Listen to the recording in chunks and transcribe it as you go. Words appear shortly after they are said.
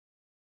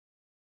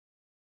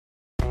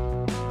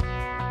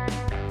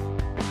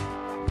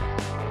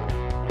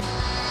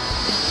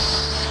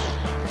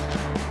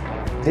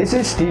This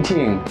is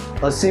DTing,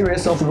 a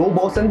series of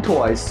robots and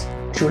toys,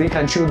 truly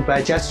controlled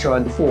by gesture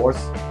and force.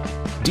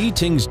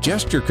 DTing's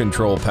gesture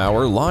control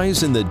power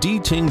lies in the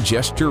DTing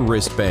gesture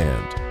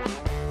wristband.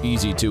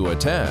 Easy to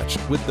attach,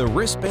 with the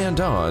wristband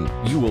on,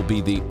 you will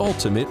be the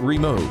ultimate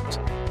remote.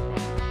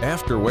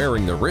 After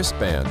wearing the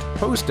wristband,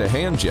 post a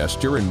hand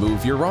gesture and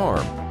move your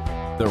arm.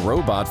 The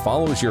robot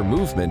follows your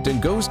movement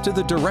and goes to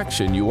the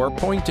direction you are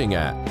pointing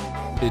at.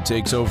 It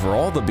takes over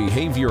all the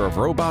behavior of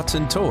robots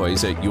and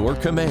toys at your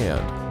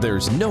command.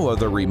 There's no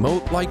other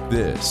remote like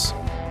this.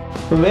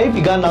 When we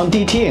began on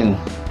DTing,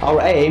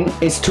 our aim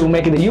is to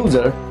make the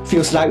user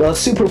feels like a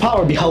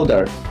superpower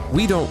beholder.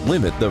 We don't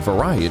limit the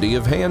variety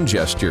of hand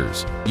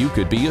gestures. You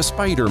could be a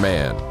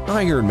Spider-Man,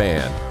 Iron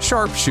Man,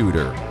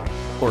 sharpshooter,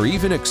 or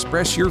even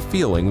express your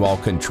feeling while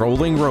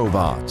controlling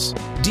robots.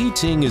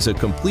 DTing is a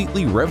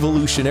completely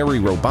revolutionary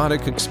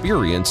robotic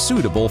experience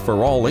suitable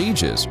for all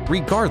ages,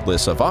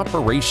 regardless of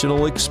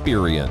operational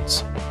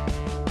experience.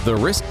 The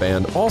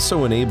wristband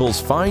also enables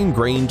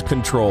fine-grained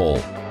control.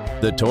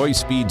 The toy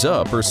speeds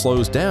up or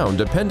slows down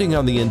depending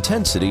on the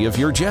intensity of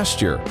your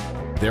gesture.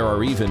 There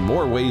are even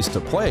more ways to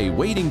play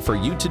waiting for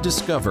you to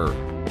discover.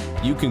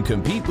 You can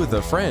compete with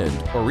a friend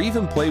or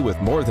even play with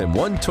more than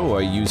one toy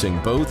using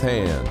both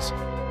hands.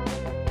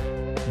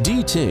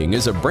 DTing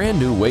is a brand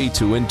new way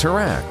to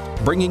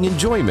interact, bringing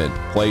enjoyment,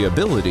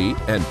 playability,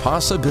 and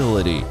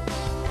possibility.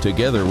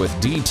 Together with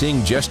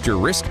DTing Gesture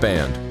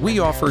Wristband, we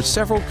offer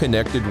several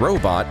connected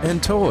robot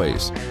and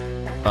toys.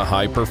 A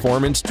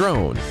high-performance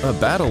drone, a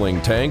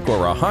battling tank,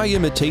 or a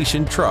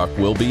high-imitation truck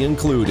will be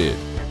included.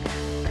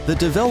 The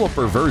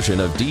developer version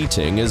of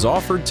DTing is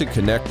offered to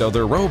connect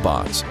other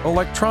robots,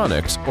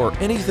 electronics, or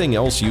anything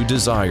else you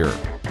desire.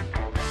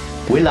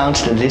 We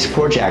launched this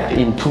project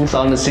in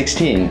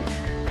 2016.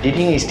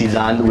 DTing is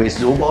designed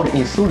with robot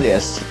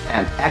enthusiasts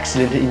and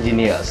excellent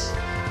engineers.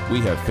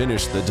 We have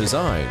finished the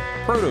design,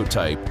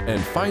 prototype,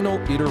 and final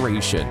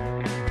iteration.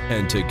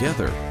 And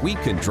together, we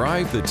can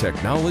drive the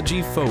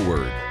technology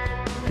forward.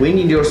 We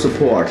need your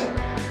support.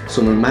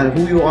 So no matter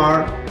who you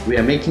are, we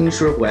are making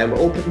sure whoever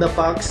opens the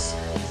box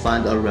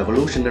find a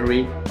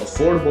revolutionary,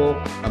 affordable,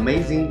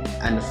 amazing,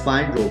 and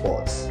fine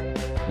robots.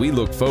 We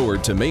look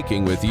forward to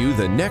making with you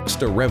the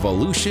next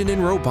revolution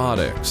in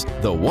robotics,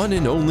 the one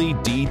and only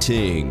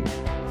DTing.